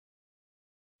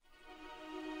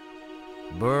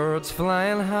Birds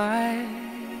flying high,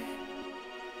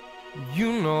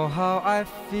 you know how I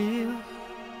feel.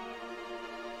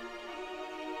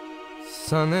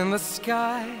 Sun in the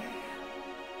sky,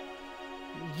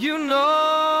 you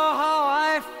know how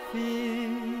I feel.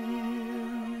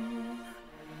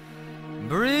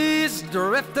 Breeze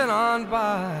drifting on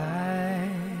by,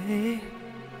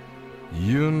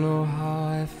 you know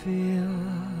how I feel.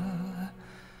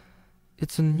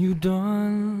 It's a new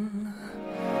dawn,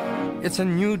 it's a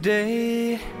new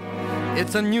day,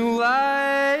 it's a new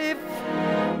life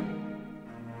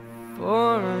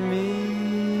for me.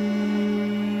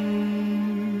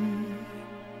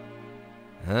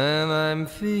 And I'm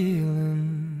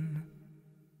feeling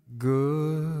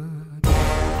good.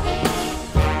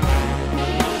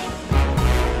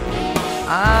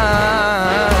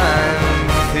 I'm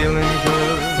feeling good.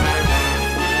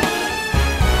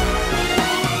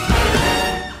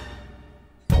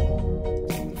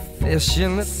 Fish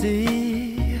in the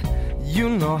sea, you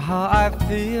know how I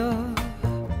feel.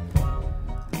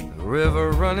 The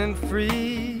river running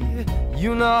free,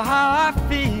 you know how I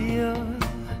feel.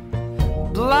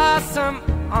 Blossom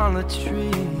on a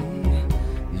tree,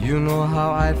 you know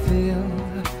how I feel.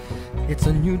 It's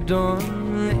a new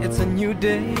dawn, it's a new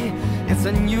day, it's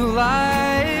a new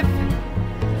life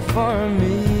for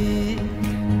me.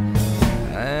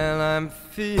 And I'm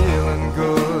feeling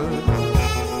good.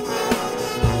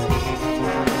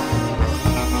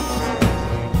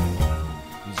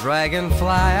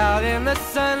 Dragonfly out in the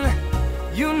sun,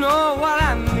 you know what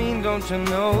I mean, don't you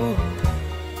know?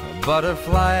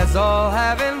 Butterflies all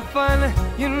having fun,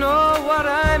 you know what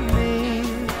I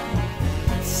mean.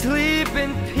 Sleep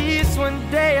in peace when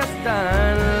day is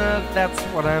done, that's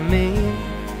what I mean.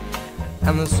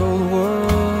 And this old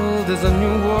world is a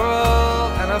new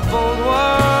world and a bold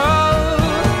world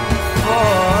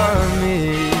for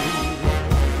me.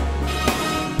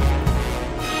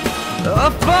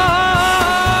 For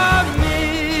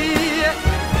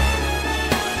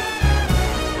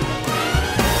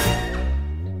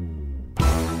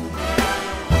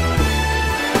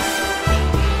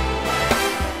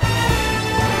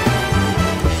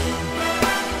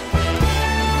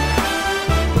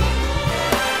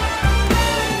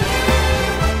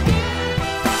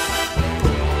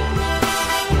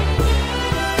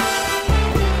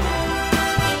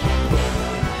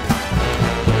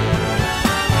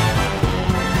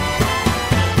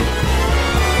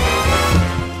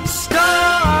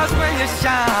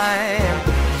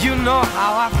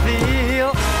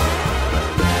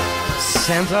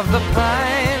scent of the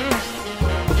pine,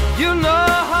 you know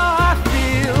how I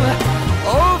feel.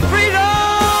 Oh,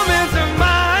 freedom is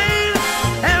mine,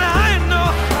 and I know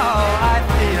how I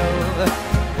feel.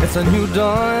 It's a new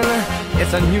dawn,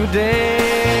 it's a new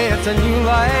day, it's a new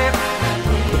life.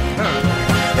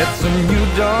 It's a new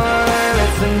dawn,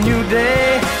 it's a new day,